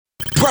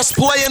Press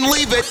play and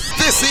leave it.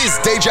 This is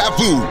Deja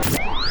Vu.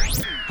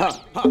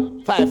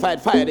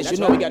 Fire, they should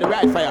know we got the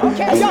right fire.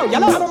 Hey, yo,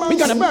 we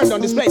gonna burn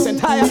down this place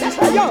entire.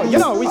 Hey,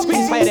 yo, we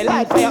squeeze fire, they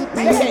light fire.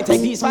 They can't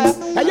take these fire.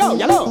 Hey, yo,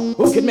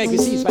 who can make me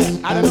cease fire?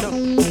 I don't know.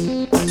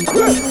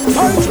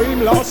 I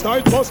dreamed last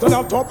night, busting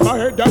on top my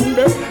head and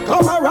they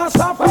come a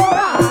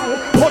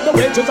Rastafari. Put the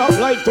wages of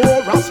life to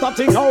a Rasta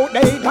thing out.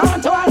 They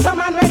gone to answer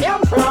man when you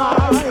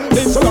fry.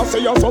 Listen, I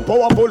say you're so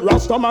powerful,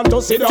 Rasta man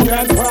to sit down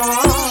and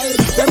cry.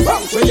 Them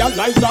bounce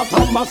realize that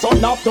I'm a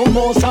son of the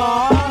Most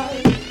High.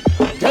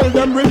 Tell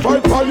them we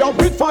fight fire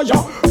with fire.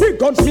 Big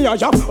guns me a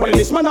ya. Well,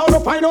 this man out to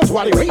find out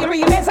what he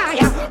really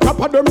desire.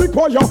 Copper them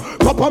require,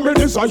 copper me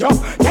desire.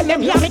 Tell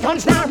them here me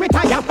guns now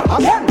retire.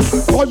 Again,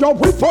 fire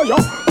with fire.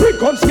 Big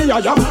guns me a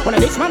ya. Well,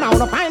 this man out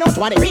to find out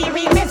what he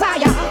really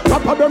desire.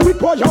 Copper them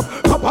require,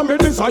 copper me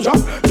desire.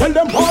 Tell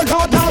them all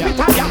out now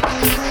retire.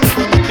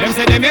 Them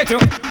say them hate you,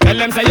 tell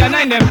them say you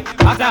nine them.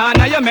 After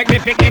Hannah you make me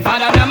pick the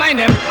father and mind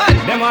them.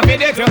 Them want to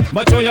date you,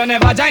 but you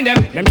never join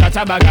them. Them touch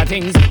a bag of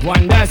things,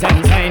 one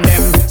doesn't sign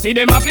them. See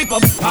them a flip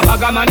up, a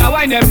bag of man a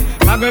wind them.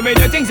 Aggravate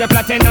the things, the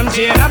platinum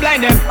chain a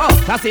blind them.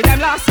 Oh, I see them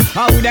last,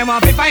 how them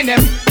want to find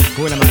them.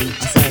 Cool man, I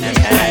sign them.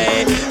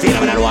 Hey,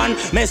 phenomenon 1,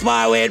 miss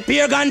my with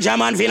pure ganja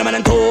man.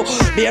 Phenomenon 2,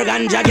 beer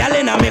ganja gal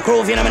in a me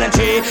crew. Phenomenon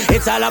 3,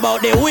 it's all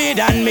about the weed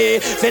and me.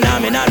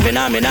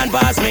 Phenomenon,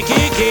 pass me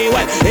kiki.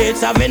 Well,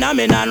 it's a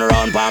phenomenon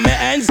round for me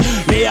ends.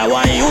 Me I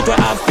want you to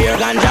have pure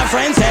ganja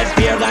friends. Head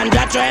pure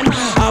ganja trend,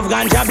 have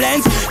ganja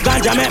blends.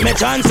 Ganja make me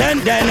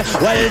transcend then.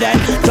 Well then,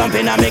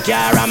 jumping on me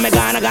car and me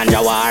gonna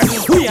ganja war.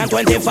 We and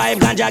 25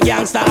 ganja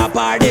gangsta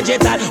apart.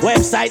 Digital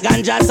website,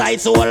 ganja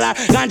site, solar.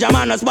 Ganja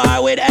man us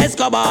bar with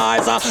Escobar.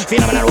 So,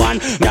 phenomenon 1,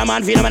 yeah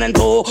man, phenomenon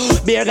 2,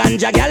 beer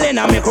ganja gal in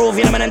a me crew.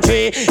 Phenomenon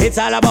 3, it's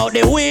all about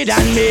the weed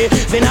and me.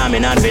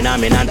 Phenomenon,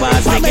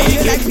 pass me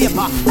kiki.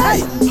 Hey,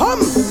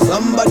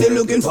 somebody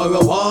looking for a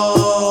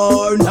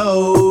war.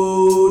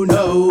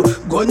 No,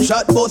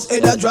 gunshot bust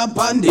head a drop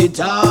on the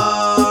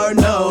tar.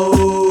 No,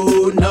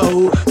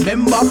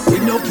 remember we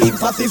no keep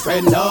fussy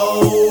friend.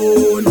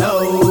 No,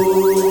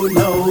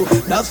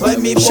 that's why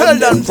me put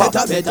them set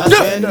a better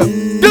trend.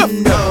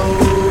 No.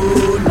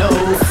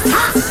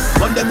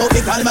 When them out, they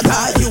call my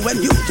car. You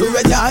and you to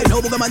red eye. No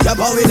booger man, jab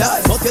how we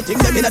die. But you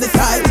think them in the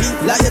sky. Be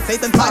liar,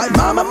 Satan, pride.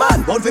 Mama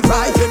man, born for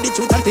pride. Hear the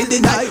truth until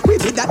the night. We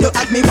did that, you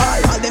ask me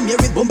why. All them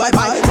here is boom bye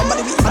bye.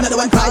 Somebody weak, another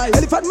one cry.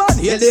 Elephant man,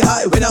 hear the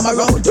high. When I'm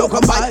around, Joe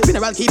come by.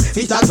 Mineral keep,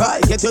 fish and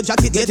fry. Get your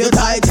jacket, get your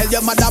tie. Tell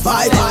your mother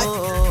bye bye.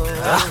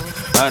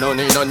 I don't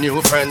need no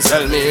new friends,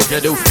 tell me if you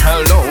do.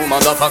 Hell no,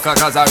 motherfucker,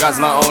 cause I got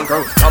my own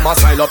crew. Some a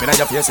smile up in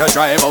your face, you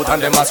drive out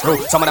and them a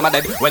screw. Some of them are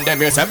dead when them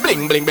here say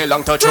bling bling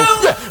belong to true.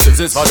 Yeah, this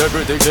is for the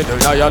critics, it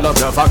I love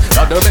the fact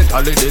that the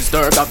mentally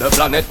disturbed of the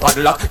planet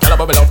padlock. Tell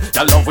about love,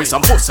 tell love with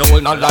some pussy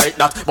will not like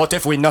that. But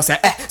if we no say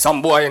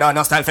some boy na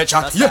no style for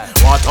chat. Yeah,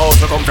 what out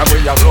to come from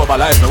we a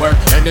globalize the work.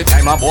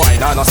 Anytime a boy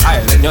na no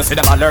style, then you see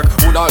them a lurk.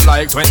 Who don't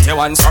like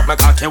 21, struck me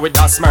cocky with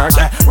that smirk.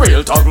 Yeah,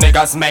 real talk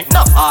niggas make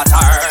no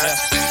hotter.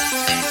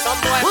 Some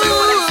boy feel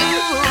what they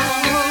feel.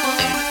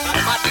 And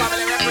the Mad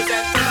Family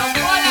representing the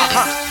boys.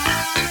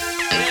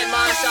 Red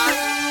Marshall,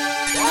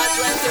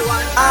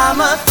 121.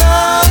 I'm a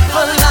thug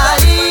for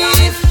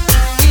life.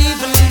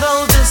 Even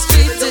though the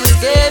street is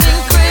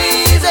getting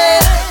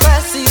crazy,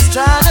 Pressy's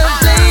trying to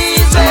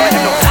please me.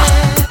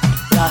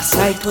 Last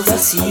night was a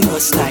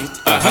serious night.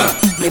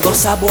 Me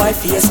bust a boy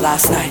face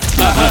last night.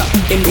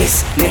 Him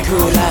this, me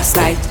crew last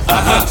night.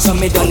 So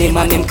me done him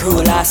and him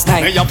crew last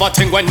night. Me have a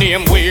thing when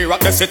name we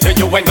rock the city,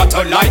 you ain't got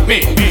to like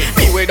me.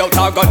 Me without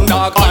a gun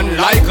dog,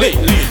 unlikely.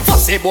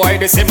 Fussy boy,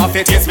 this in my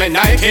fit is me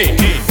Nike.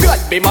 God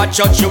be my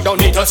judge, you don't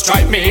need to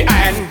strike me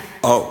and...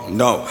 Oh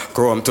no,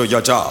 chrome to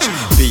your jaw.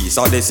 Peace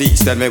or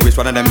disease, tell me which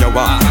one of them you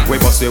want. We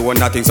bust you one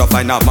nothing, so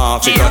find out more.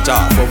 Figure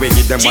job, but we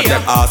give them what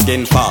them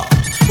asking for.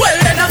 Well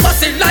then I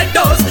bust it like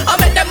those. I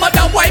make them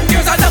mother wipe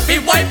ears and I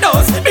feel wipe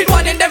nose. Been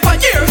wanting them for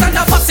years and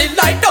I bust it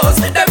like those.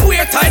 Them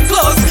weird time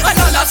clothes and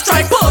all a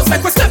strike pose.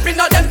 Make we step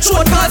in on them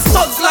throat cause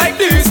thugs like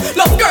these.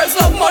 Love girls,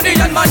 love money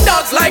and my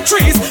dogs like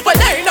trees. But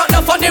they ain't not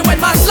no funny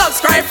when my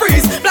slugs cry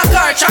freeze. Black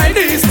or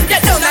Chinese,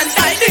 get down and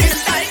die these.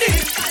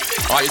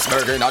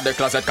 Iceberg in the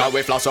closet cause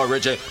we floss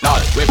original.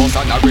 We bust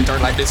and a return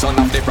like the son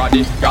of the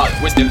prodigal.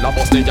 We still a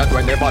bust it yet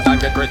whenever time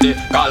get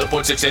critical.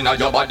 Put 6 in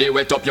your body,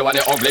 wet up you and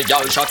the ugly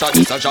gal. Shot at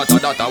this and shot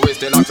at that and we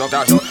still act so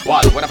casual.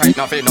 Wall, when I fight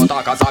nothing, no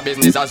talk as a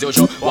business as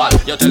usual. Wall,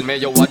 you tell me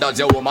you what does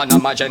your woman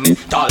and my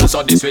genital.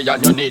 So this way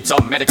and you need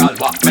some medical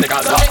walk, medical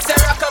walk. So it's a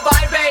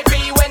rockabye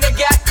baby when they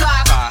get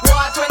caught.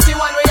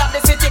 121 we have the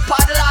city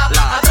padlock.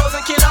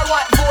 1,000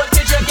 kilowatt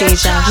voltage you get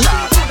shot.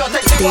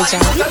 Deja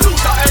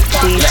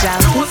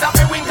vu.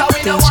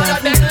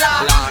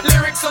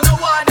 Lyrics on the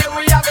one, then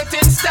we have it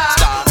in style.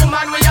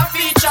 Woman, we have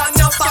feature,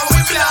 no power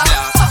we black.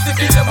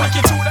 Positive, the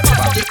wicked to the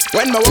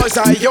When I was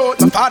a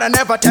youth, my father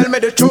never tell me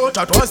the truth.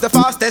 What was the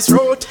fastest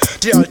route?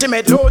 The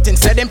ultimate loot.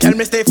 Instead him tell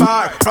me stay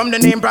far from the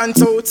name brand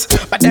suits.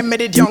 But them made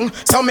it young,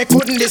 so me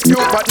couldn't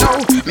dispute. But now,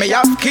 me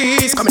have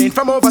keys coming in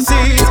from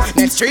overseas.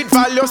 Next street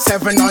value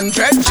 700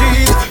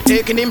 G's.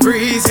 Taking in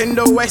breeze in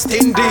the West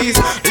Indies.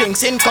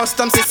 Links in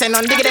customs, send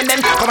on digging and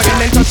then come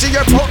again and touch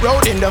your port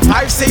road in the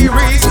 5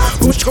 Series.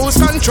 Push cruise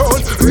control,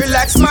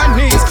 relax my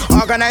knees.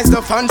 Organize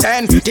the front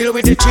end, deal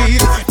with the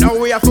cheese. Now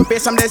we have to pay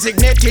some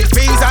designated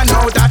fees. And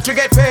now that you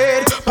get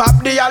paid,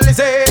 pop the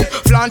Alizé,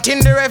 flaunting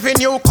the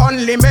revenue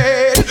Conley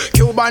made.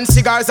 Cuban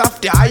cigars of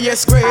the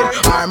highest grade.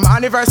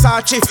 Armani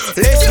Versace,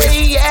 let's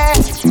yeah.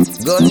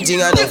 Gun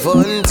thing and a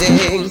fun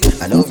thing.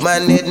 Enough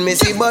man need me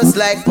see bust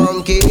like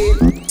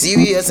pumpkin.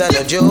 Serious and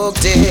a joke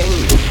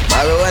thing.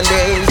 Borrow and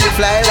range to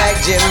fly like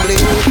Jim Blue.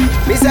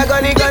 Mr.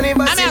 Gunny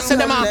but I'm after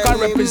the mark I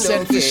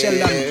represent Michelle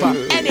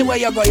Lampa. Anywhere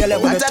you go, you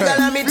level the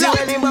turn.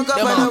 The mark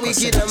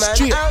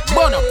straight.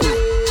 Bono.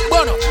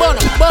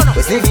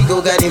 We see we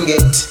go get him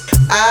get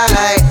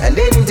I and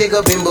then him take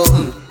up him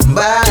boom.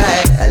 Bye.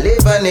 I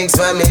live our next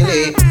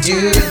family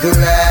to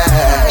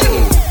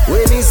cry.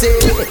 When he say,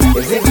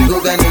 if we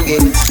go get him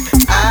get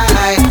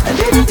I and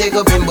then him take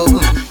up him boom.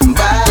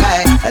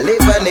 Bye. I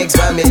live our next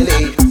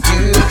family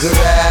to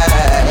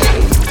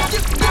cry.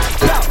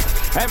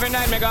 Every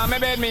night me go me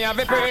bed, me have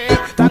a pray.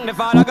 Thank the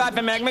Father God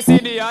for make me see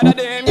the other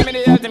day. Give me the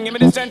health and give me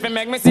the strength for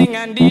make me sing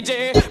and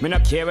DJ. Me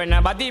not care when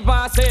nobody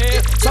pass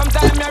it.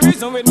 Sometimes me a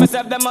reason with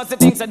myself, them must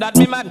think so that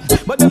me mad.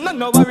 But them not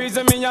know a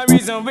reason, me a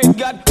reason with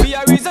God. We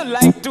a reason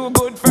like two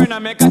good friends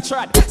and make a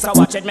trot. So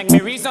watch it make me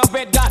reason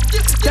with God.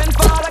 Then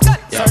Father God,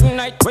 certain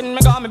night when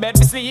me go me bed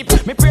to sleep.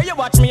 Me pray you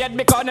watch me head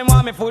because them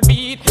want me food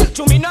beat.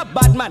 To me not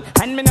bad man,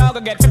 and me now go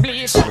get to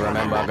bleach.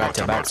 Remember I got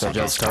your back, so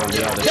just tell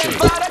the other then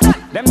Father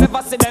God, them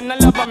never see them no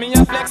love for me.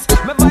 Flex.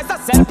 My voice a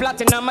sell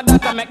platinum, my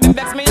data make them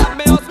vex. Me have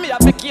me house, me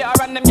have the car,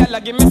 and them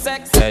gyal give me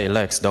sex. Hey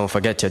Lex, don't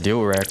forget your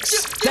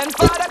Durex. Then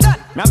Father God,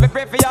 me have to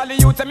pray for all the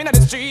youths them inna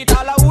the street.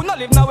 All who no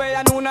live nowhere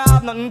and who no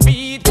have nothing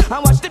feed. And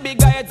watch the big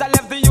guys I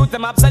left the youth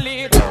them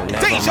obsolete.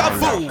 Deja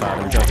Vu.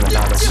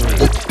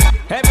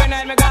 Every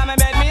night me go me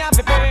bed, me have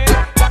to pray.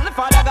 Thank the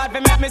Father God for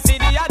make me see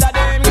the other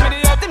day. Give me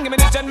the health and give me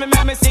the strength, me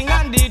make me sing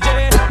and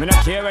DJ. Me not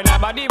care when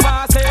nobody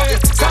wants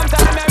it.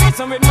 Sometimes me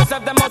reason with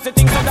myself, them must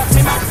think so that's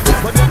me man.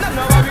 But them not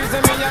know a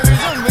reason, me a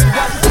reason with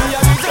God. Me a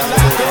reason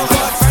like two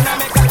God, friend I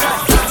make a try.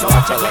 So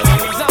watch it like a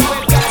reason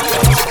with God.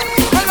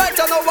 Alright,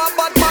 I know one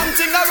bad man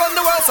thing around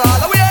the world, so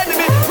all our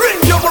enemy.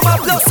 Ring your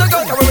mama plus a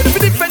gun. We're ready to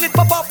defend it,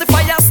 pop off the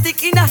fire stick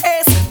in a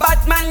haze.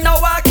 Bad man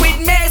now walk with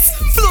mace.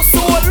 Flow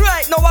so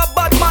right, now a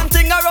bad man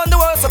thing around the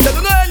world, so tell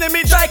no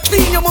enemy try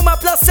clean your mama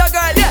plus your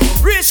girl, yeah.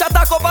 Real shot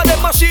a cover the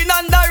machine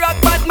and the rock.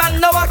 Bad man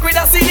now walk with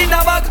a seed in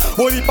a bag.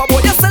 Holy papa,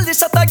 you sell the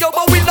shot a girl,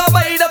 but we no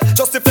buy that.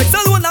 Just the flex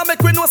alone and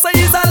make we know say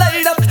he's a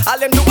lie that. All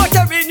them do a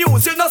carry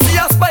news, you know see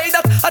a spy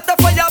that. At the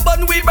fire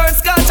burn we burn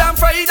scotch and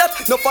fry that.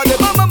 No for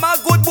them mama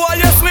good boy,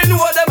 yes we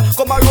know them.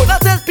 Come around and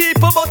tell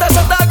people about a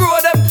shot a grow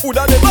them.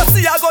 Woulda never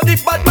see a gun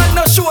if bad man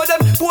no show them.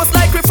 Post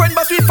like we friend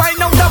but we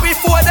find out that we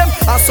for them.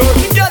 A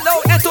certain girl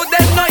out there to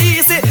them no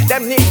easy.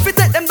 Them need to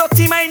take them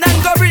dirty mind and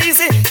go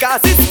breezy.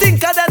 Cause it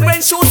stinker than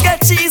when shoes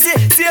get cheesy.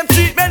 Same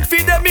treatment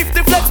feed them if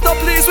the flex no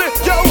please with.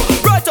 Yo,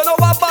 right on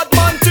our bad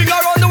man thing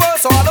around the world,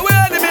 so all the way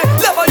enemy.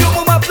 Level your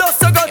mama plus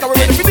your gun. We're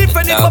ready to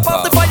defend it, pop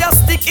off the fire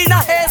stick in a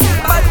haze.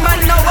 Bad man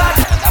now what?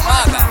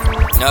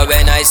 Now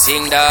when I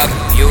sing dog,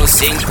 you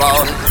sing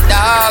pound.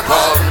 Dog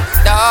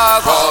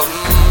pound.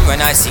 When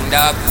I sing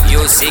dog,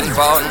 you sing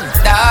pound.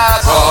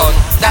 Dog pound.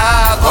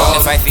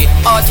 If I feel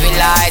out with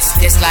lies,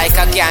 just like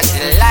a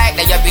candle. Like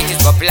that your beat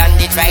is go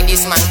blinded, try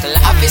dismantle.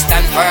 Have to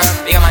stand firm,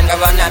 big man go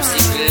run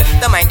obstacle.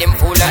 Don't mind them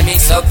fool and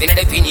mix up in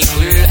the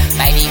pinnacle.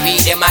 By the way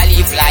them I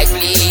live like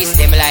please.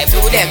 Them life to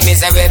them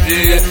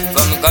miserable.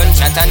 From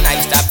gunshot and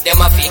knife stop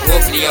them a fake go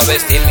play. Or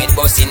else them it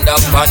busting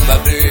up on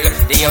bubble.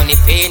 The only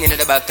pain in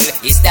the battle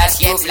is that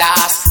you've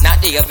lost. Not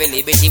the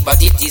availability but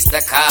it is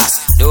the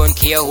cost. Don't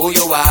care who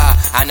you are,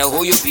 I know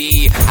who you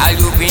be. All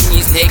you bring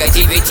is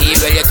negativity.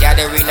 Well you're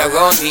gathering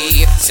around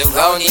me,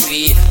 surrounding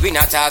me. We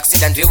not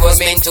accident, we was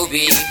meant to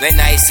be. When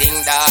I sing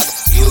dog,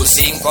 you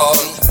sing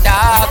pound.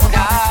 Dog.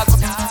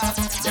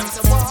 Them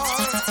say war.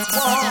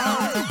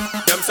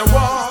 Them say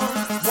war.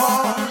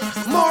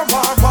 More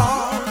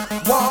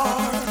war.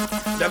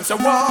 Them say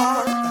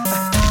war.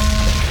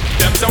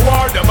 Them say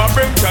war, them a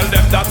bring, tell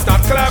them that's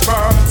not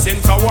clever.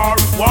 Since a war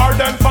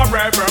then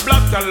forever.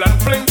 Black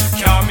talent fling,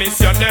 can't miss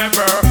you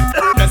never.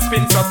 The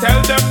spin, so tell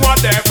them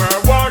whatever.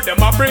 War,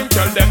 them a bring,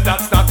 tell them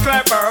that's not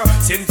clever.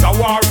 Since a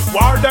war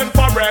then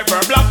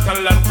forever. Black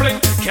talent fling,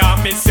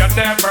 can't miss you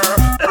never.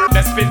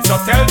 The spin, so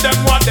tell them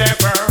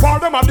whatever. War,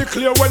 them a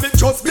declare when it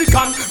just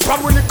begun.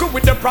 From when you go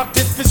with the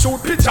practice, we shoot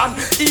pigeon.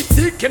 Eat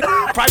chicken,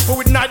 rifle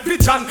with night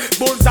vision.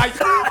 Bullseye,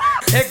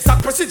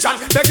 exact precision.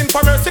 Begging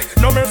for mercy,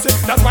 no mercy,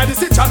 that's my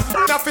decision.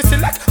 Now fi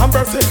select and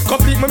mercy,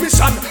 complete my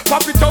mission.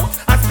 Pop it out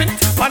and spin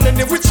it, pan in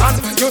the witch hand.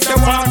 You say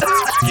what?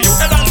 You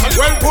head on.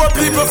 Well, poor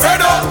people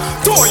fed up.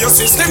 To your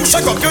system,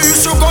 shake up your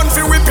issue gun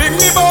fi whipping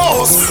me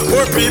boss.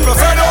 Poor people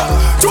fed up.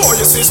 To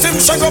your system. system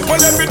shut up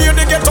and every day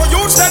they get to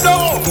use that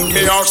door.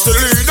 Me ask the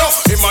leader,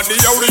 him and the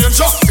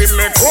audience, he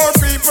make poor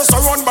people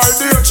surrounded by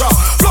danger.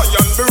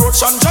 Lion,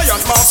 roach and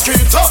giant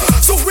mosquito.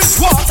 So which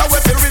water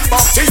we fill with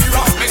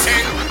bacteria? Me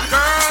sing,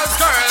 girls,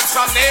 girls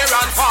from near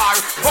and far,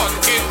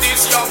 hunting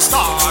this young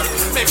star.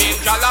 Me mean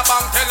Jala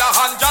Bank,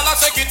 Tellahan, Jala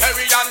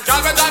Secretary and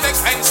Jal with an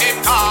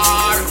expensive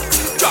car.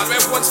 Jal we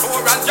one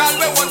store and Jal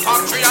we one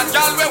factory and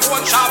Jal we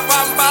one shop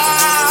and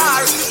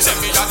bar. Say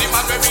me a the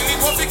man we really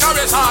want to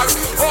carry hard.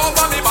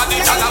 Over me body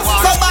Jala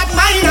war. So bad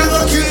mind I go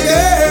kill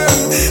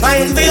them.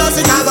 I ain't feel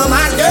sick I go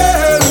mad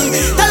them.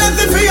 Tell them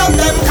to free up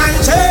them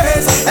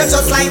conscience. It's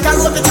just like a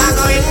rope it I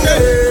go in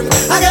them.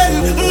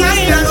 Again,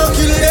 mind I go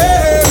kill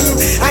them.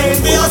 I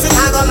ain't feel sick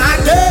I go mad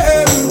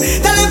them.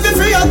 Tell them to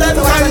free up them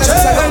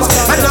conscience.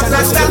 And not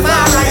flash them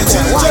out like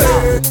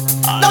children.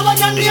 No one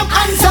can name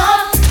answer.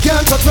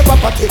 Can't touch my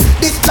property.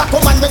 This black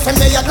woman me say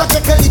me a go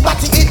take a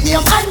liberty. It name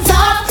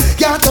answer.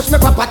 Can't touch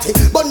my property.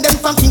 Burn them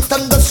from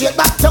Kingston go straight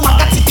back to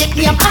Magatti. It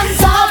name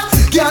answer.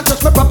 Can't touch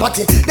my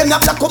property. Them a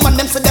black woman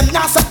them say them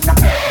NASA.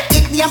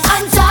 It name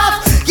answer.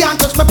 Can't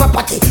touch my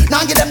property.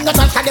 Now give them no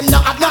chance 'cause them no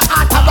have no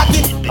heart of a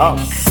kid. Oh,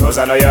 those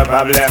I know your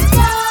problem.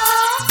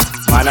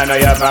 Man I know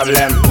your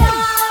problem.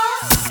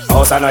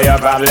 House I know your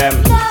problem.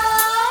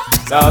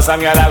 So some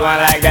girl are going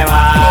like them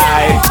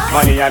high.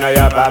 Money I know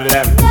your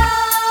problem.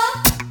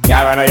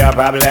 Car I know your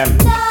problem.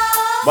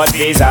 But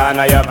visa I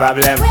know your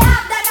problem.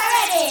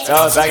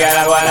 So some girl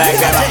are going like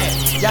them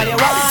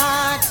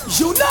high.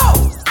 You know,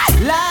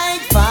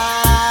 like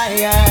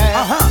fire,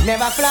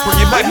 never fly.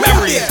 Bring it back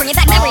memories. Bring it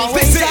back memories.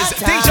 This is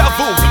Deja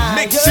Vu, the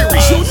mix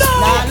series. You know,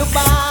 now look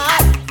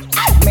back,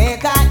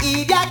 make a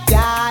idiot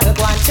girl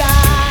go and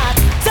chat.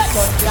 So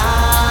just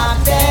clap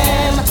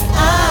them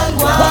and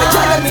go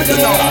on with it.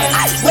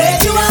 Where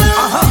you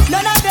are,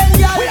 none of them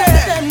girls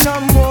get them no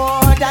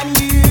more than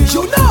you.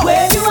 You know,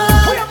 where you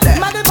are,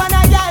 mother man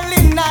a girl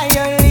in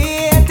your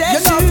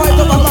latest shoe.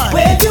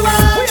 Where you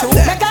are,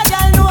 make a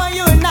girl know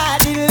you not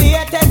the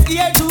latest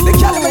year too. The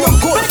girl when you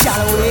good, the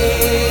girl way.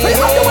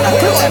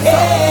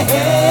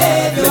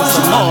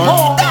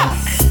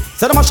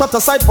 So them a shut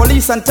aside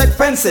police and take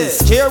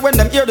fences. Cheer when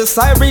them hear the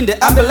siren, the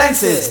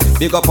ambulances.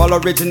 Big up all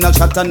original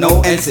shot and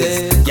no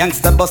enses.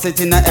 Youngster bust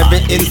it in every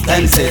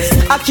instances.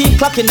 I keep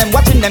clocking them,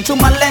 watching them through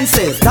my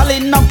lenses.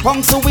 Telling up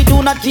punks so we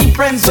do not keep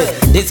friends with.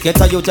 This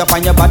ghetto youth you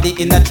find your body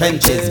in the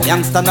trenches.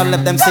 Youngster not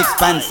left them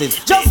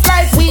sixpences. Just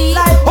like we.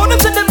 How them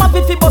say them up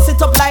if we bust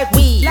it up like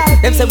we.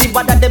 Them say we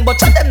bother them but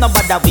chat them no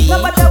bother we.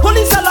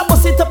 Police all a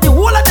bust it up, the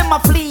whole of them a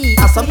flee.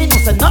 As some me know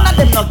say none of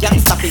them no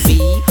gangster be.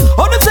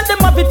 How them say them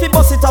up if we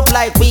bust it up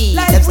like we.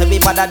 Them say we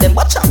bother them,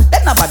 watch out,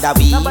 them no bother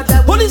we.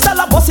 Police all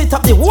a bust it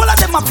up, the whole of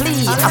them a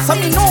flee. As some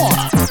me know.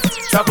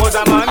 Suppose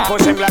a man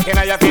push him black in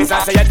your face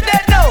and say you're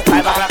dead now.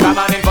 5 o'clock a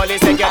man in police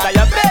take you to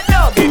your bed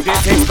now.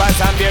 56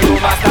 pants and the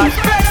room a start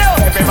spread now.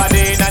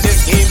 Everybody in a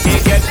this scheme they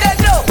get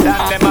dead now. Plan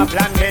them a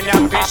plan, Kenya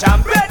fish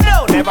and bread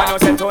now. Never know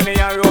say Tony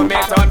and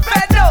roommates on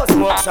bed now.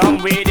 Smoke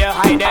some weed, you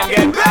hide them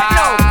get red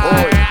now.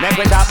 Oh, make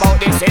we talk about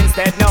this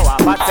instead now. A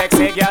fat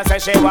sexy girl say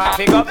she want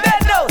to go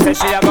bed now. Say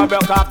she a go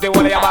broke off the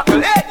whole of your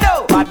buckle head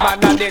now. Bad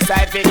man on this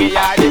side figure you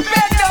are the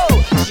bed now.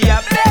 She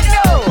a bed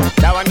now.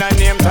 That one a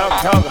name Tug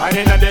Tug. And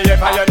inna the year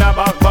for you na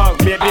bug bug.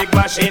 Be a big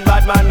machine,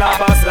 bad man na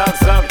bust slug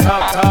slug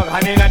Tug Tug.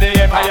 And inna the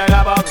year for you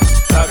na bug.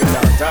 Tug it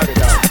down, tug it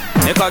down.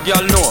 Make a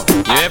girl know.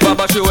 You ever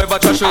bash, you ever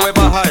trash, you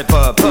ever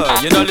hyper.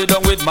 You know lay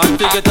down with man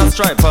to get a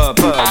stripe.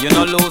 You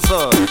know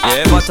loser, you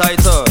ever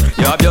tighter.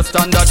 You have your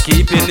standard,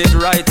 keeping it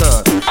right.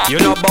 You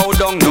know bow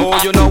down, no,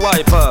 you know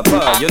wipe.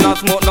 You know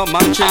smoke no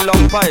man chill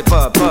long pipe.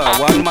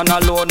 One man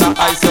alone, no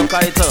ice your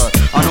kite.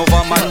 And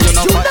over man, you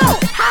know fight.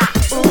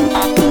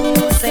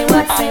 Ooh, say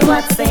what, say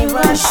what, say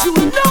what. You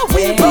know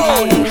we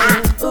roll.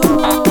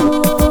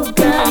 Ooh,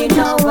 girl, you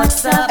know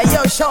what's up. Hey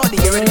yo, shorty,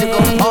 you ready to go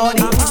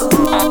party?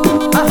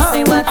 Ooh,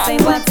 say what, say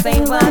what, say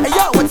what. Hey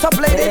yo, what's up,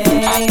 lady?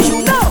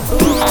 You know.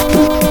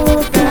 Ooh,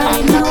 girl,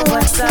 you know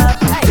what's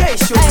up. Hey,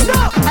 you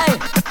know. Hey,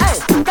 hey,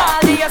 call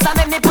the years and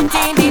make me put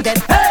in the dead.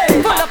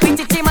 Hey, pull up with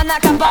the team and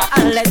knock a bar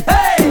and let.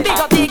 Hey, big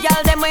up the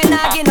girl, them we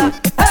nagging up.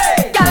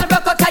 Hey, girl,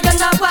 broke out 'cause you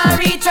know one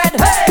retread.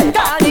 Hey,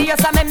 call the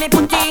years and make me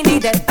put in the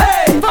dead.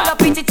 Hey, pull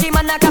up with the team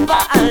and knock a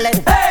bar and let.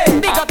 Hey,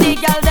 big up the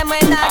girl, them we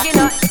nagging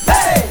up.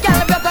 Hey,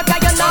 girl, broke out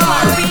 'cause you know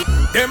one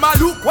retread. Them a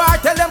look war,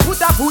 tell them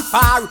put a foot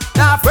far.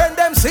 Now friend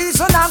them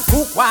season and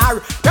cook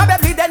war.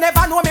 Probably they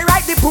never know me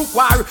write the book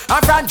war.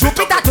 And from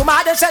Jupiter to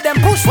Mars they say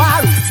them push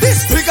war.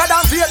 This bigger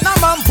than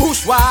Vietnam and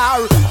push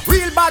war.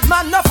 Real bad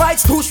man no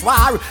fights push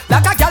war.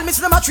 Like a girl miss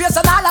them a trace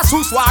and all a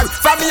sus war.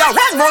 From me a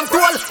 1 month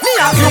old, me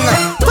a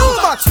young. Too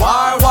much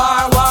war,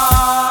 war,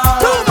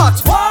 war. Too much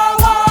war,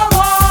 war,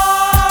 war.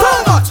 Too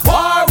much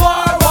war,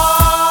 war,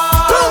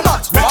 war. Too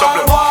much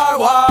war, war,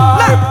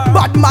 war.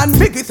 Bad man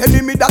biggest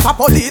enemy that's a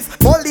police.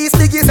 Police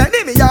biggest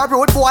enemy a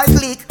road boy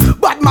click.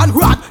 Bad man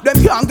rat, them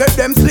can't get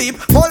them sleep.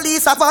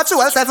 Police a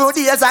patrol 7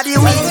 days of the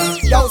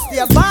week. Yo,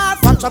 stay far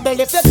from trouble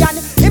if you can.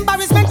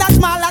 Embarrassment as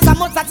small as a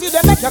mustard seed,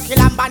 they make you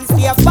kill and ban.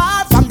 Stay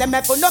far from them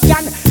if you no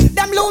can.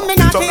 Them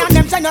Illuminati and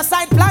them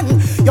genocide plan.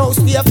 Yo,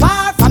 stay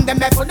far from from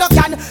them if you no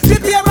can.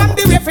 Prepare and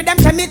be ready for them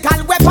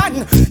chemical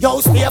weapon. Yo,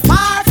 stay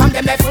far from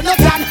them if you no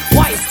can.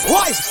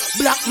 Wise,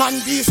 black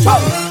man be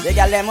strong. The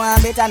girl them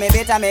want bitter me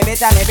blood.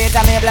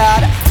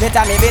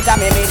 Bitter me, the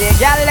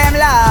girl them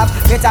love.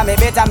 Bitter me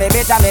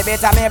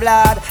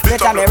blood.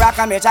 Bitter me rock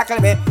and me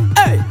tackle me.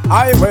 Hey,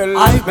 I will.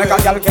 Make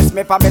a girl kiss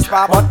me pa me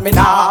spa, but me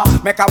nah.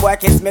 Make a boy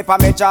kiss me pa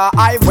me jaw,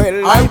 I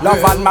will.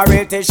 Love and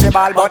married till she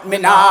ball, but me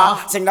nah.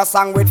 Sing the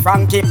song with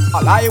Frankie,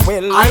 all I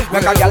will.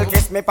 Make a girl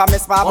kiss me pa me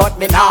spa, but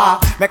me nah.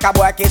 Make a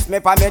boy kiss me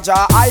pa me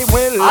jaw, I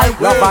will.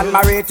 Love and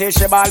married till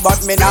she ball,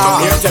 but me nah.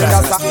 Sing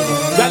the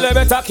song. Girl, you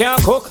better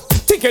can't cook.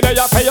 Think you know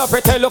you pay your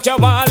pretty look. You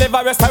want to live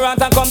a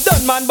restaurant and come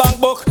done man bank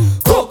book.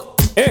 Cook,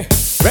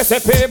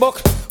 recipe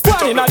book.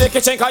 One in the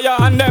kitchen 'cause you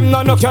and them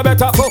no look. You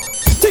better cook.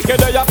 Think you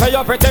know you pay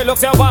your pretty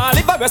looks. You want to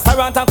live a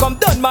restaurant and come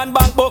done man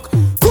bank book.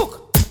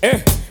 Cook,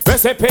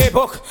 recipe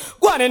book.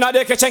 One in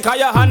the kitchen 'cause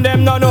you and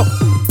them no look.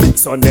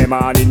 Sunday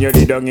morning you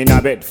lay down in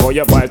a bed for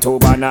your boil 2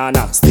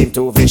 banana, steam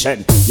 2 fish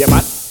head. You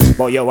mad?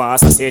 But you want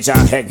sausage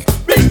and egg.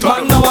 Big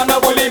man no wanna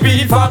bully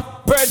beef and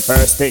bread.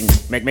 First thing,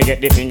 make me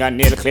get the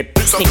fingernail clip.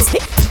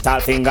 Stick. Tall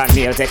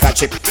fingernail take a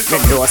chip.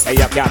 Make those say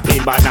you can't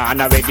peel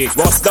banana with this.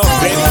 What's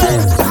dumpling?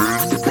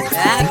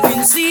 I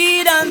can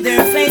see it on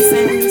their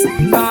faces,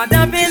 caught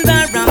up in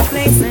the wrong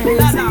places.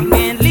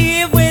 Can't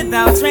live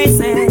without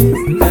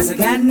traces, 'cause I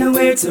got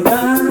nowhere to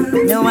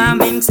run. No, I'm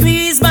being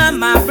squeezed by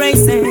my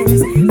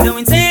braces,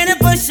 doing 10 to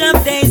push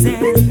up daisies.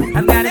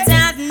 I've got to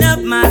tighten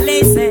up my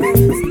laces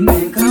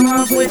and come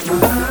off with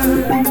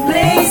my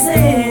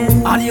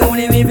blazing. Are the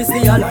only way we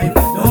stay alive.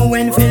 Know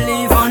when to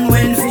live and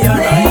when to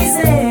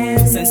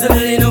arrive.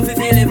 Sensible enough to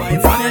feel the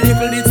vibe from a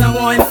little bit of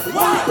wine.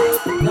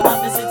 No,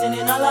 I'm sitting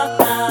in a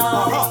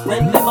lockdown.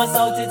 When we bust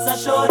out, it's a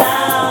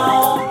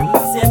showdown.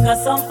 Save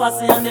us some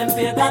fussy and them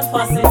pagan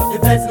fussy. The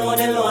feds know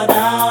the low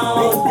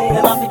down.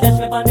 Them have to catch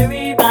me on the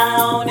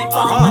rebound. If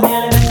I'm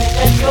nearly let me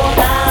get thrown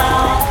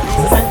down.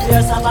 So send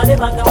clear somebody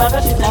back to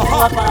where shit and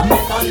never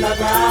apartment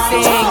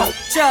underground. Sing,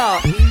 sure.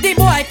 The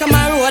boy come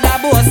and road a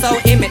boss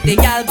out. He make the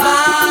gal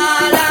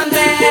ball and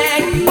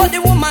beg. But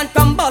the woman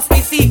come bust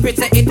the secret.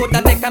 Say it would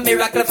take a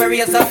miracle for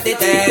raise up the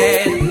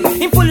dead.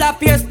 Him full of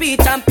pure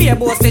speech and pure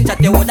boasting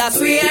chat. You woulda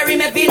swear he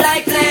may be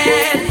like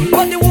lead.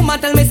 But the woman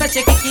tell me say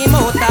she kick him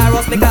out or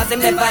us because him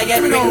never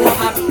get ring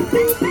woman.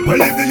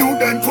 Well, if the youth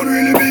then could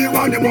really be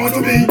what they want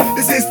to be,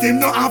 the system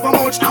not have a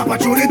much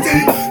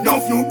opportunity.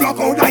 No few block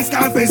out ice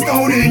can't face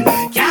Tony.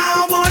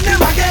 Can't want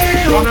them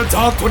again. Wanna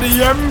talk to the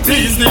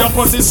MPs, the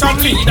opposition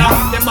leader.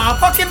 Them a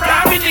fucking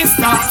prime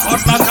minister.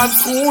 Cut back on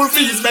school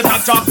fees,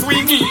 better talk to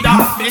we need.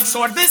 Make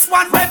sure this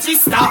one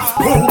register.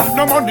 Oh,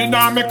 no money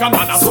now make a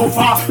man a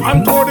suffer.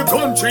 And to the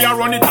country I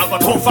run it a go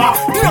tougher.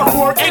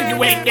 Therefore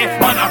anyway death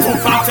man a go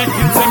far. Take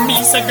it to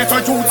me, say get a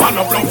youth and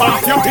a bluffer.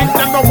 You think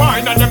them no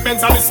wine and them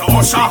Benz and it's a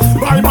usher.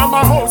 Buy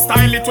mama house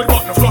style it will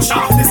got no flusher.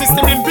 The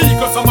system in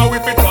vehicle somehow we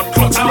fit run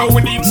clutch. I know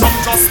we need some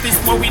justice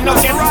but we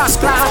not get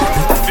rascal.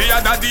 The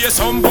other day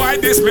some boy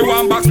this me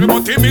one box me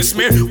but he miss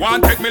me.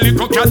 Want take me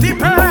little catty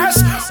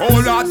purse.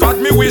 Oh Lord God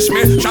me wish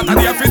me. Shot a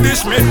day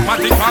finish me.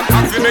 Matic man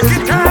can't fi make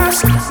it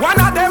curse. One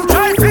of them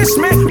try fish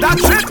me. That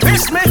trick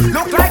fish me.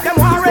 Look like them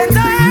warrant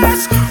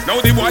this. Now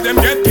the boy them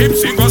get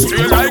tipsy. Go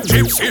straight like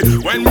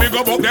gypsy. When me go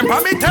up them pa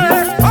me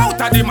turf.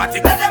 Out of the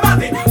matic. Let them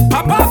have it.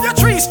 Pop off your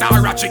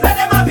 3-star ratchet. Let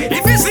them have it.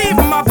 If it's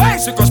even my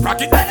bicycle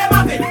sprocket. Let them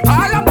have it.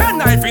 All a pen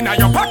knife in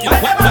your pocket.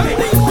 Let them have it.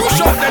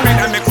 Push up them in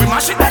and make we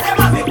mash it. Let them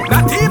have it.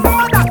 Not even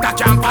my doctor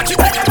can patch it.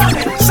 Let them have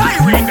it.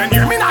 Siren then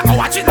hear me not go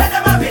watch it. Let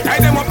them have it. Tie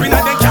them up in a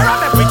den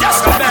carrot and we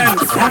just go then.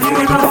 Have you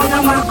ever won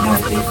a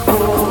magnet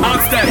before?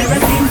 Ask them. Never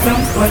seen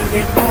some skull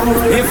get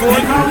old. If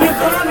one. How you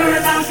come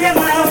and laugh your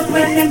mouth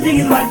when them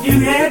things what you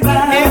ever.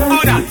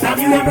 Have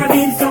you ever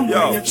been somewhere?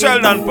 Yo,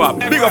 Sheldon Pop,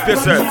 big up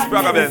yourself.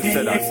 Spraga Ben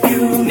said that.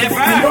 Never.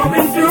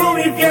 Going through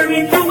if you're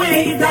in the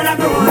way that I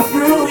go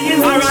through you.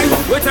 Alright,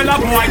 we tell a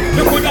boy,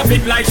 you could have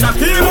been like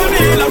Shaquille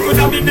O'Neal. I could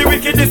have been the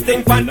wickedest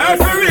thing on earth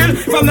for real.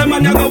 From the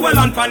man you go well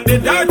and fan the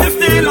dirty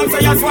steel. And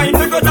say you swine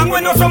to go down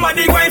when no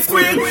somebody go and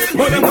squeal.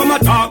 But them come a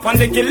talk on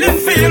the killing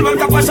field. When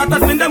couple shot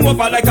spin them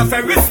over like a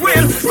Ferris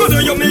wheel. Go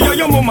do you me or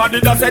your mama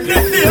did a set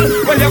this deal.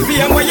 Well you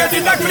feel when you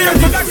did that clear.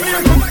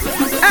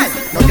 Hey,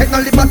 no get no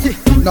liberty,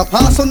 no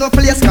pass on no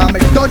place, cause me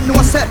don't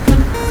know set.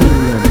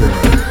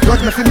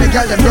 Judge me for me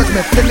girl, them judge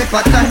me for me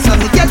pattern, so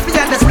me get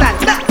fi understand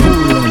that.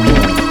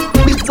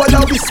 Big boy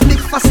always big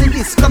fussy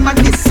this, come and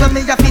this, so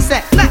me have to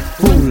say nah.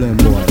 Fool them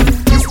boy.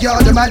 This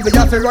girl the man we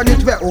have to run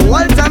it where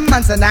all time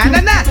man say nah nah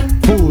nah.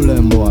 Fool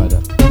them boy.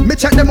 Me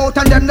check them out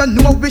and them no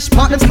know which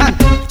part them stand.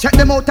 Check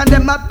them out and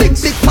them a big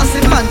fussy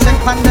man. Check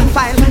on them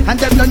file and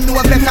them no know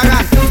a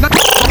veteran. Not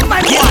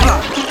my boy.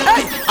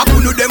 Hey, I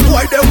pull them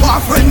boy them war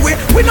friend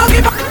we no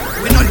give a.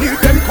 We no need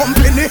them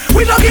company.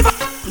 We no give a.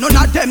 None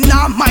of them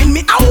now mind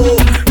me. Ow,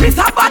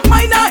 Mr. Bad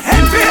mind a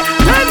envy.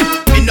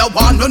 Me no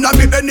want none of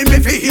me enemy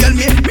fi heal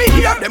me. Me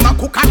hear them a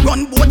cook and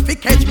run boat fi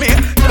catch me.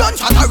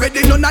 Gunshot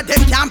already, none of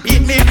them can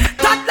beat me.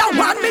 That the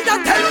one me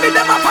that tell me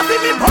them a happy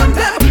me burn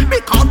them.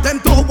 Because them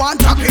don't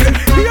want to kill.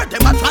 Hear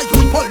them a try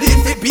use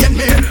police fi beat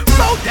me.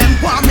 Bout them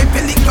want me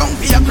fi lick down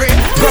fi a grave.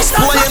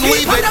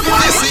 believe it,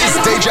 this is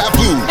Deja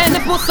Vu. And the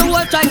pussy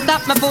will try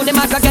stop my food, him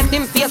I go get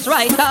him face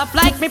right off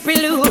like me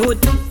prelude.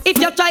 If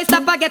you try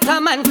stop, I get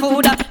a man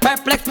food.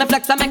 Perplex me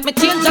flex, I make me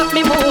change up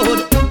me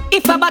mood.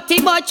 If a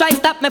batty boy try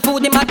stop me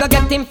food, him I go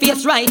get him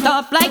face right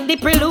off like the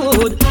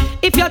prelude.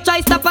 If you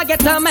try stop, I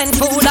get a man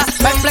food.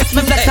 Perplex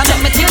me flex, I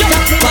make me change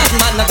up me mood. Bad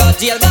man no go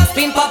jail, got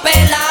spin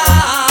propeller.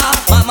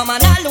 Mama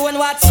man alone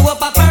watch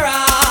soap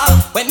opera.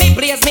 When me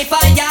blaze me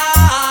fire,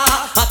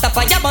 hot a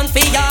fire burn for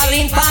y'all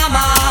in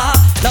farmer.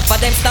 Enough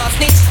of them start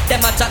snitch, them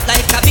a chat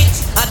like a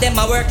bitch. And them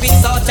a work with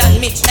Sergeant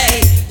Mitch,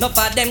 hey. Enough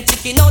of them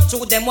chicken out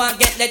through them want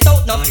get let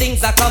out. Enough things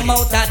a come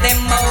out of them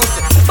mouth.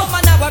 But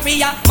man a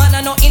warrior, man a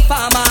no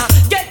informer.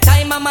 Get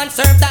time a man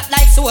serve that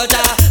like soldier.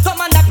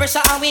 Come under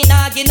pressure and we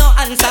nah give no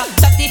answer.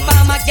 That the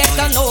farmer get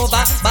done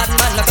over. Bad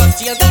man no go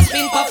jail, got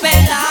spin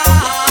propeller.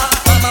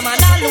 Mama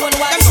man alone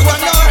watch soap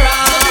opera.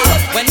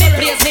 When me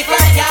praise me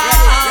fire,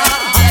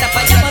 hot a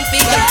fire burn for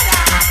y'all.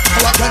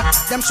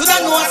 Them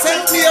shoulda know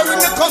St. Mary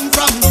me come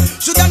from.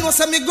 Shoulda know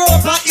say me grow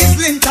up at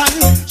Islington.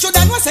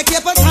 Shoulda know say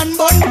Cape Town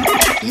bun.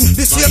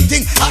 The same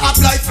thing I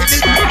apply for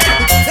it.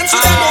 Them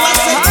shoulda know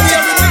St.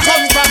 Mary me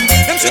come from.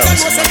 Them shoulda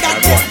know say that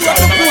goes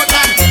to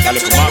Portland. Them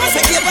shoulda know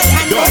say Cape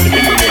Town bun.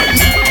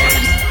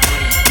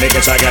 Make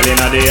a try girl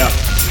inna the air.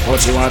 How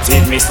she want to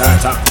eat me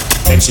starter.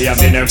 Then she have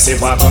the nerve say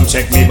walk come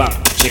check me back.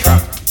 She crack.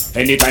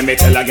 Anytime me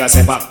tell a girl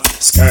say pop.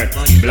 Skirt,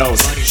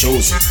 blouse,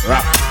 shoes,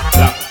 rap,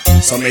 clap.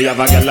 So me have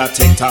a girl a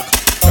TikTok.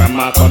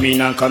 Grandma come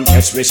in and come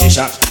catch where she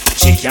shot.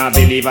 She can't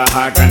believe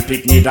her grand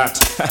pick me that.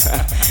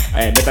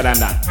 Hey, better than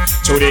that.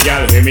 So the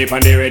girl hear me pon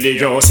the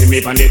radio, see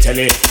me pon the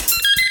telly.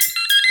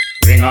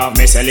 Ring off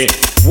me celly.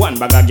 One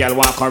bag of girl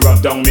walk and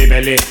rub down me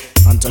belly.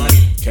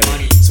 Anthony,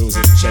 Kelly,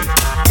 Susie, Shelly.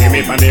 Hear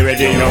me pon the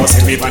radio,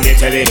 see me pon the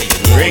telly.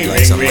 Ring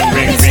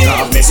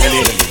off me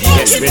celly.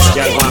 Yes, which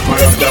girl walk and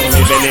rub down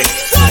me belly.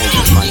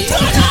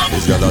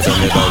 This girl a tell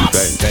me about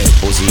pain.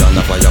 Pussy on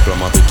the fire,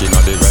 plumb a picking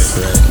on the rain.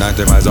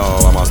 90 miles an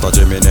hour, must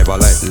touch me never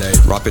late.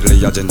 Rapidly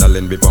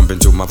adrenaline be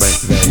pumping through my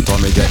vein.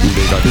 Told me getting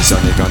bigger, this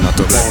young nigga not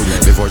to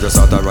blame. Before you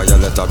start a riot,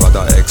 let a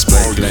brother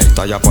explain.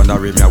 Tie up on the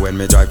rim, when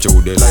me drive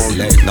through the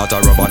lane. Not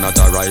a rubber, not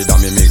a ride,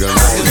 and me girl.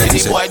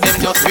 The boy them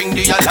just ring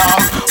the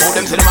alarm. How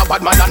them say them a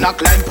bad man and a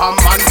climb palm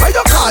man? Where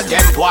you call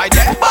them boy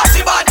them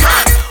body bad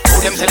man? How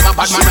them say them a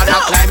bad man and a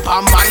climb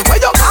palm man? Where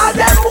you call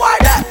them boy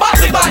them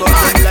body bad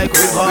man? Like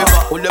river,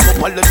 pull them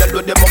up and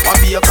load them up and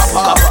be a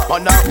copper.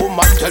 Man a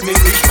woman tell me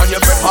which one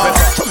you prefer.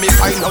 So me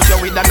find out you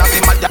with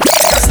another man.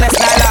 Let's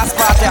my last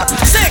part here.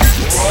 Sick.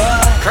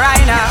 Cry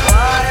now.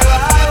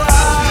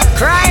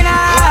 Cry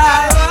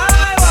now.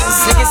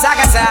 Sicky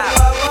Sagasa.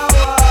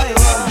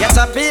 Get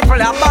some people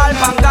that ball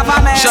from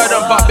government. Shut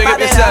up, Bob, big up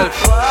yourself.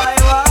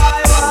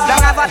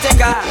 Don't have a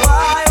ticker.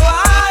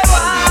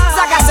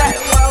 Sagasa.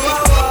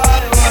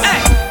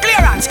 Hey,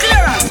 clearance.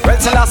 Well,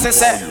 Selassie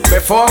say,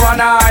 before one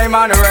eye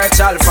man earth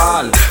shall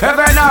fall.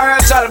 Heaven or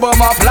earth shall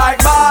boom up like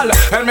ball.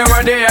 And me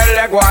where the hell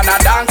leg wanna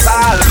dance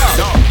all.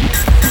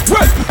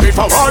 Well, if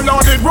a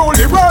warlord did rule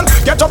the world,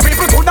 get your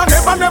people coulda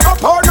never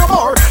pour no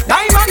more.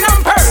 Diamond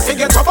and pearl,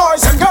 forget your boys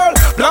and girls.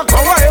 Black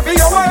power, every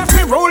hour, if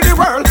we rule the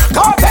world.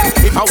 Carpet,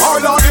 if a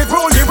warlord did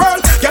rule the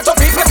world, get your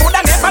people coulda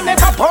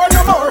never pour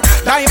no more.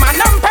 Diamond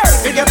and pearl,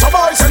 forget your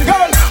boys and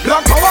girls.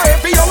 Black power,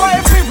 every hour,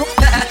 if we rule.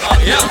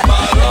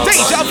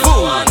 Deja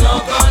Vu.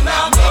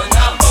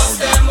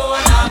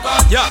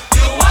 Yeah.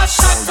 You are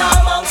shut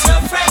amongst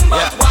your friends,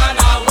 but one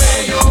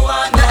away you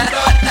are not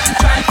done.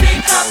 Try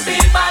pick up the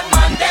bad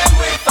man, then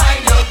we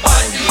find your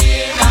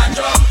body in a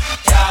drum.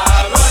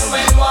 Can't run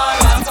when war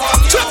come,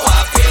 you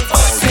are fit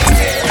for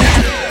sitting.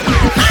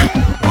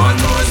 One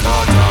more is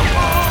not a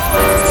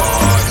war,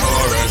 one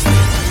more is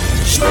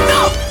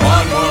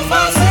one more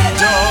must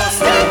just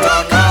get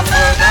a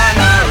cover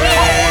than a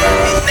rain.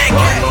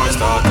 One more is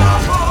not a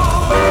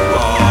war,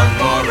 one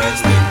more is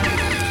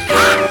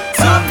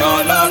some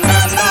don't love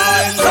them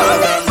lives, so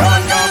them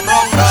run your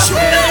broke.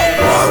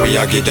 We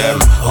a give them,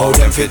 how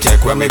them fit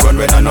take when we run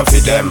when I no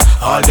fit them.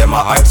 All them a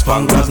hype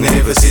spanglers,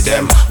 never see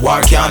them.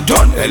 War can't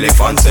done,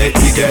 elephants say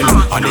again.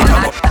 And it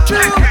a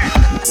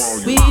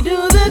We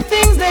do the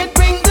things that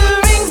bring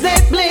the rings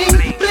that bling,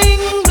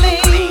 bling,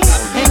 bling.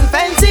 And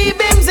fancy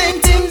bims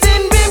and tims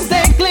and rims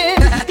that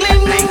glim,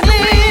 glim,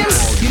 glim.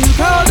 You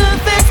call the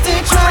fix to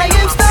try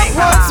and stop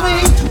what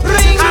swing,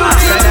 ring, ring.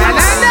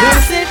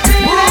 Yes, it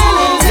really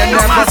is.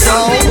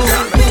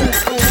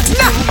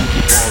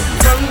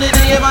 From the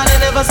day man they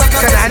never suck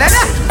up.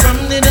 From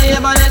the day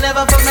man they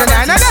never fuck up.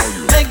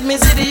 Make me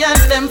see the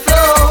anthem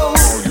flow.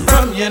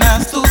 From your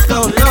ass to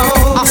down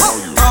low.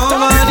 All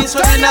my ladies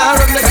from the now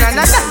from the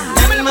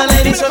and my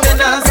ladies from the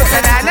dance.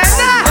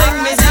 Make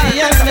me see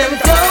the anthem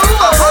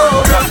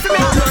flow.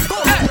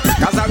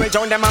 Cause I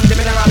rejoin them and the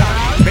mineral.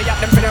 Pay up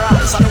them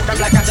funeral, salute them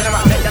like a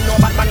general. Let them know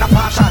bad man a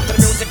partial to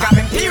the music of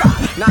Imperial.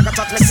 Now go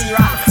touch me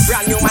Sierra,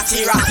 brand new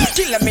material.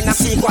 Kill them in a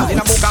sequel, in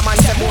a book of man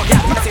say more.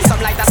 Yeah, I see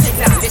some light a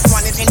signal. This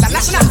one is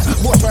international,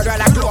 both word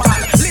like global.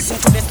 Listen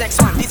to this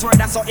next one, these words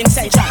are so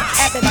essential.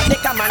 Everybody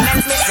come and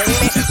let me sing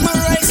me.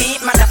 Murray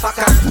deep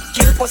motherfucker,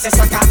 kill pussy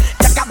sucker.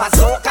 Take a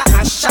bazooka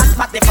and shot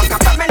but the fucker.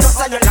 But me no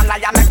say you no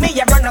liar. Make me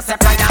hear run no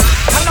step liar.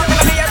 I'm not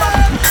gonna be a run.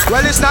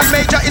 Well, it's not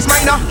major, it's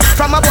minor.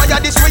 From a boy,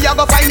 this way I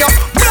go find you.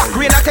 Black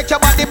green, I take your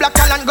body, black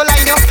talent go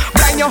line you.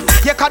 Blind you,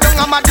 you can't do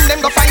a mad and then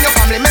go find your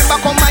family member.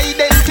 Come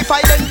identify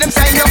them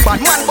sign you. Bad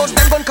man bust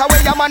them gun, cause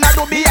where your man a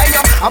do behind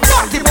you. A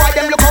party boy,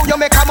 them look how you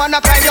make a man a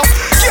climb you.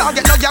 Can't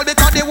get no girl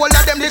because the whole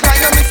of them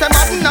decline you. Me say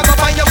man, I go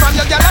find you from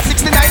your girl at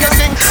 69 you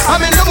sing.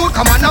 I'm in the mood,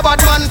 come on, a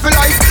bad man for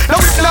life.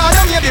 Now it's not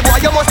a baby boy,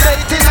 you must stay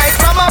tonight.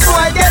 From a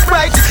boy, get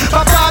right.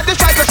 Papa, the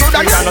try to show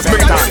that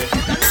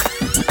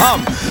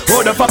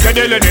who the fuck you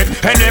dealing it?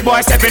 Any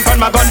boy step in front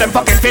my gun, them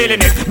fucking feeling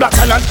it. Black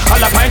talent,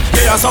 all of mine,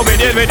 yeah, so we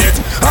deal with it.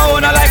 I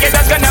wanna like it,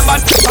 that's gonna man.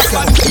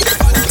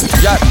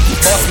 Yeah,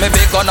 bust me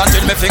big gun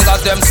until me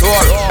fingers them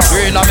sore.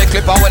 Green on me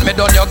clipper when me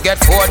done you get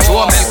four.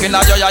 Throw milk in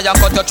your eye and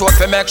cut your throat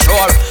to make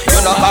sure you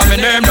not call me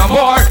name no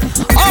more.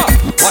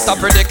 What a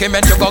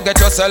predicament you go get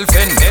yourself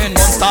in. Don't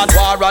start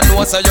war and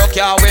know say you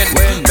can't win.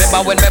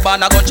 Remember when me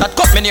ban a gunshot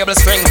cut me navel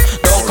string.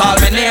 Don't call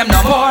me name no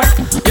more.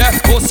 Yeah,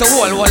 who's the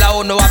whole I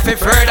know I feel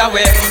further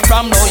away.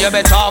 From now you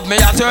better have me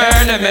as your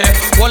enemy.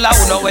 Whole I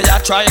know where you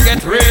try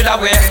get rid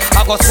away.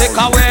 I go sick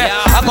away,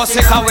 I go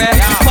sick away.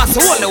 What's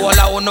the whole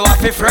I know I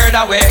feel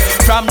further away.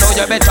 From now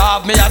you better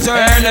have me as your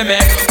enemy.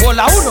 Whole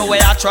I know where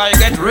you try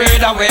get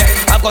rid away.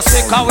 I go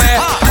sick away,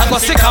 I go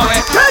sick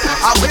away.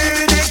 I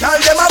will the girl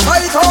them a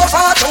fight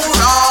over too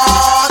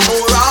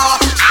raw.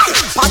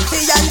 Party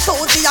and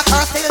Susie, I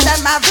can't steal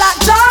them a black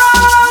jaw.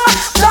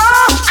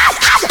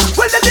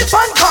 Well the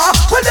elephant car,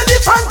 well the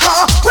elephant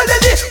car, well the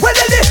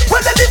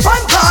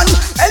elephant gun.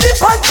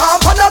 Elephant car,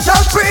 pan a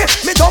girl free.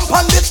 Me jump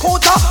on the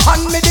scooter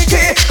and me the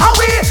key.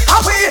 Away,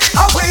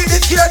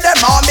 this year them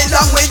all me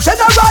language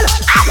general.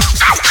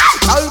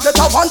 I'll get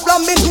a one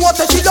from me, know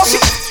that she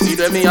lucky. See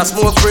them me a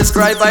smoke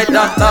prescribed by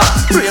doctor.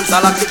 Frames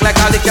all a click like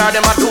all the car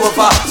them a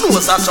Dover.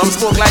 Nose a some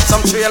smoke like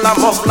some trailer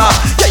muffler.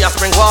 Yeah, you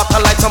spring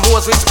water like some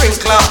hose with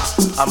sprinkler.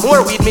 And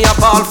more weed me a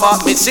ball for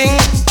me sing.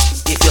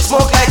 If you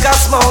smoke like a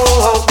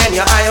smoke, then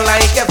you high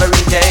like every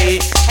day.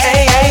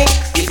 Hey,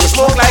 if you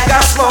smoke like a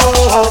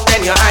smoke,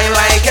 then you high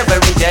like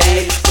every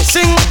day. Me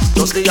sing,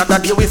 just the other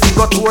day we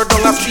go tour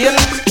down a Spain.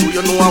 Do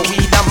you know a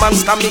weed a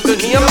monster make a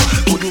name?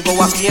 Couldn't go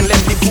a Spain,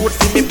 left the food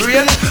in me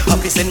brain.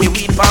 Happy send me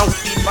weed pound.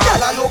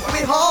 Y'all look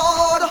me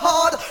hard.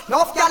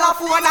 Nuff y'all a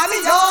phone a me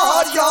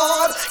yard.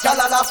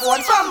 Y'all a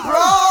phone from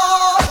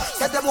broad.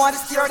 Said them want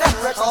to steer them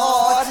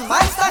record.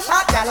 Monster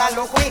shot, y'all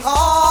look me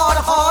hard.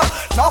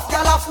 Nuff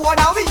y'all a phone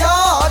a me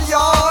yard.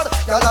 Y'all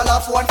a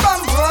phone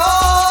from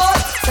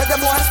broad. Said them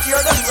want to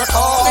steer them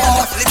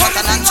record.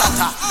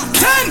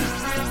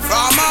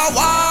 From a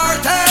war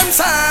time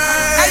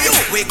say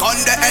we come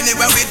there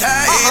anywhere we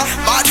day.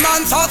 Bad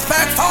man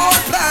suspect foul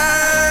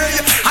play.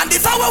 And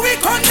this how we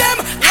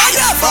condemn.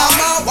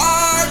 From a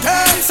war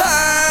time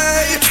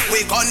say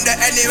we come there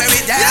anywhere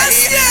we day.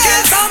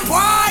 Kill some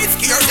boys,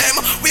 scare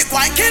them. We go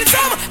and kill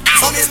some.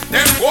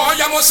 Them boy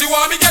you must see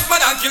want me get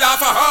mad and kill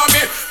off a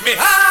army. Me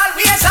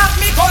always have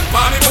me gun.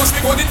 For me must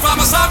be gun in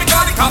farmers army.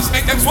 Cause the cops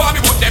make them swarm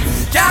me. But them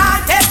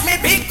can't take me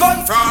big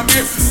gun from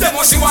me. Them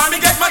must see want me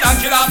get mad and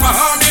kill off a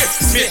army.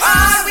 Me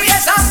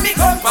always have me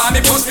gun. For me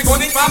must be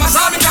gun in farmers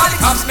army. Cause the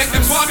cops make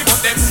them swarm me. But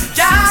them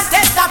can't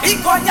take the big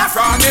gun ya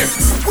from me.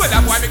 Well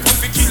that boy me come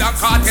to kill and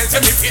cartel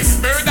tell me fit.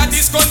 Murder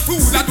this gun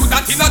fool and do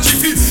that in a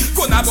jiffy.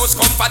 Gun a bus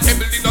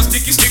comfortable in a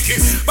sticky.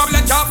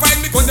 Babylon can't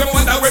find me gun them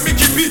wonder where me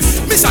keep it.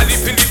 Miss a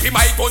lippy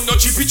my gun no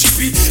chippy.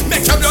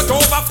 Make your blood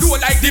overflow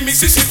like the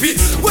Mississippi.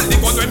 Well the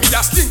gun when me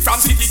a sling from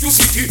city to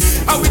city.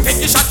 And we take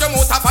the shot them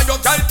out of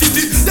your girl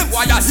titty. Them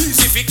boy a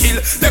easy fi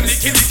kill, them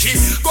licky.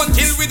 Gun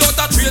kill without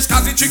a trace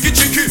cause it tricky.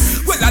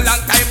 Well a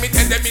long time me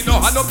tell them me no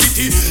have no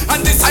pity.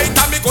 And the sight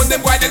of me gun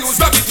them boy they lose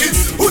gravity.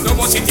 Who no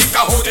must think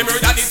how they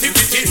murder the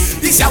TPT.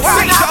 This a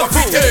war not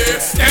pity.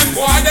 Them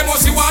boy they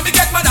must see want me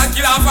get mad and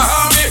kill off a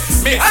army.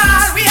 Me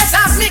always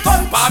have me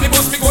gun. For me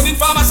must be gun in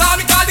farmers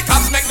army. Cause the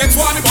cops make them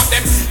swarm me. But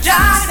them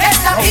can't take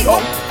the big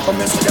gun. Come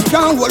and say them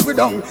can't hold we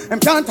down, them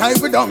can't tie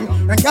we down,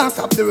 them can't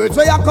stop the words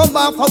where you come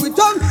back for we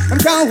tongue. Them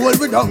can't hold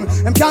we down,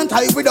 them can't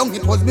tie we down.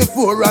 It was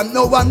before and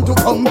no one to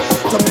come.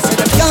 So me say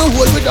them can't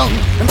hold we down,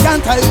 them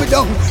can't tie we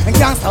down, them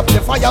can't stop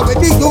the fire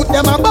with the youth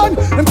them a burn.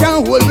 Them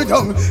can't hold we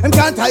down, them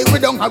can't tie we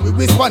down. And we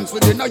response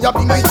with the no you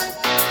be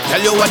Tell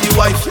you what the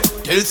wife.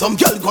 Tell some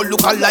girl go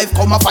look alive,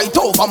 come a fight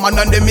over man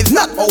and them is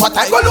not our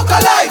time. Go look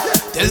alive.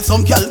 Tell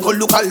some girl go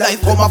look alive,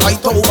 come a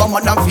fight over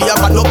man and fear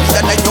man up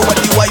here and you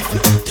what the wife.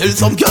 Tell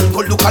some girl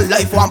go look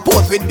alive, one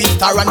pose with big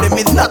star and them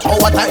is not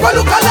our time. Go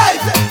look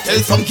alive. Tell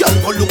some girl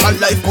go look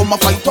alive, come a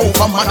fight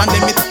over man and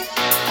them is.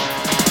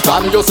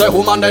 Can you say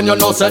woman then you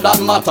know say that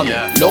matter me.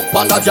 Look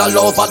on that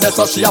girl over there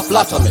so she a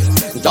flatter me.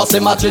 Just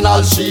imagine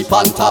all sheep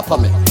on top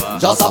of me.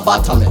 Just a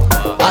batter me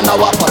and a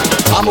whopper me.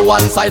 From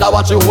one side I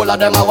watch the whole of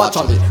them a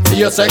watch me.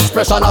 Face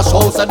expression a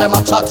show say them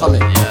a chatter me.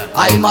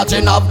 I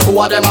imagine have two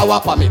of them a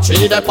whopper me.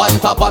 Three them on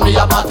top of me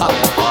a batter me.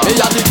 Me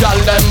a the girl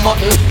them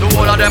mutton. The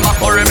whole of them a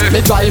curry me.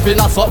 Me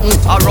driving a something.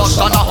 A rush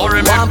and a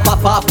hurry me. One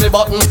pop off me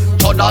button.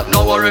 So that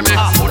no worry me.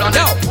 Put on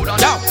down, put on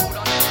down.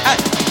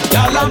 Hey,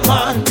 girl and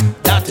man,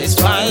 that is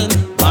fine.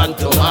 Man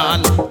to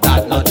man,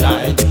 that not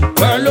giant.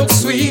 Girl looks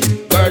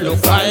sweet, girl look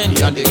fine,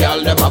 and the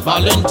girl them a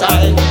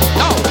Valentine.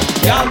 Now,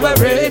 girl we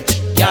rich,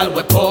 girl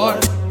we poor,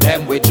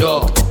 them we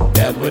joke,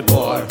 them we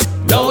bore.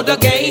 Know the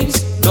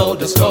games, know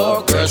the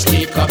score, girls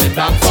keep coming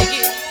back from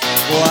it.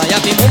 Boy,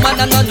 have the woman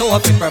and no know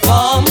if we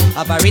perform.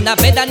 Have her in a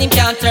bed and him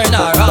can't turn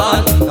her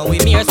on. Now we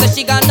mirror say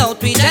she gone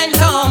out with and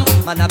come.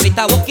 Man a bit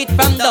a walk it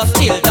from dusk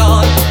till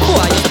dawn.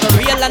 Boy, used to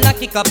real and a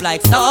kick up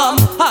like storm.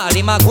 All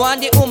him a go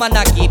and the woman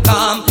a keep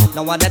calm.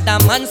 Now one that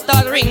the man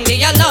start ring the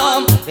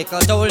alarm.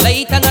 Because too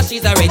late and now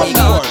she's already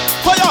gone.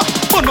 Fire!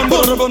 Bun bun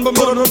bun bun bun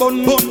bun bun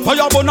bun.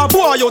 Fire bun a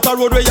boy out a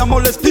road where you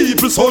molest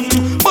people son.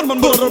 Bun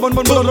bun bun bun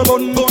bun bun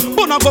bun bun.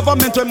 Bun a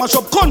government where mash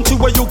up country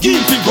where you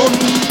give the gun.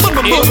 Bun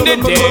bun bun bun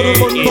bun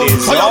bun bun.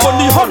 Fire bun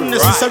the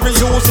unnecessary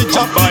usage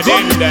of the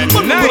gun.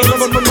 Bun bun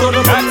bun bun bun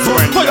bun.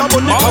 Fire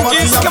bun the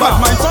poverty of bad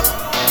minds.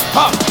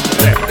 Ha!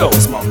 Let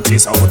those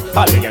monkeys out.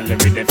 All the girls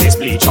with them face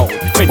bleach out.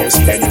 When you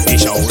see them you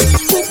fish out.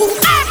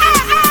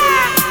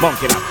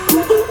 Monkey now.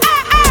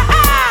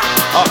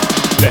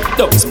 Let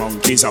those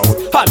monkeys out.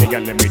 All the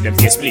girls with them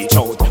face bleach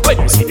out. When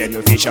you see them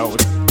you fish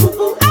out.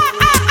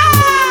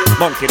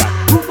 Monkey now.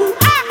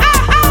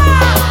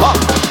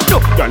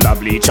 Look, y'all a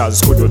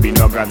bleachers, could you be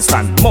no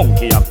grandstand?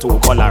 Monkey have two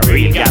color,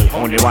 real gal,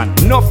 only one.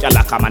 Enough y'all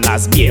a come and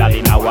as beer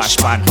in a wash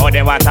pan. How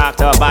them want talk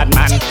to a bad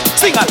man?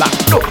 Sing along.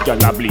 Look,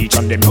 y'all a bleach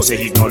and them no say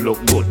it no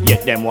look good.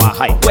 Yet them want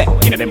hide well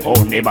in them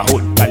own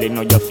neighborhood. Y'all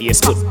know your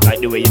face good, like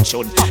the way it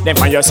should. Them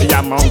when you see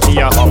a monkey,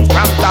 you hung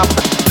from top.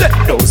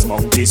 Let those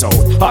monkeys out.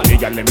 All the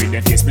y'all them with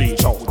them face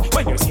bleach out.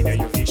 When you see them,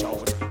 you fish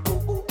out.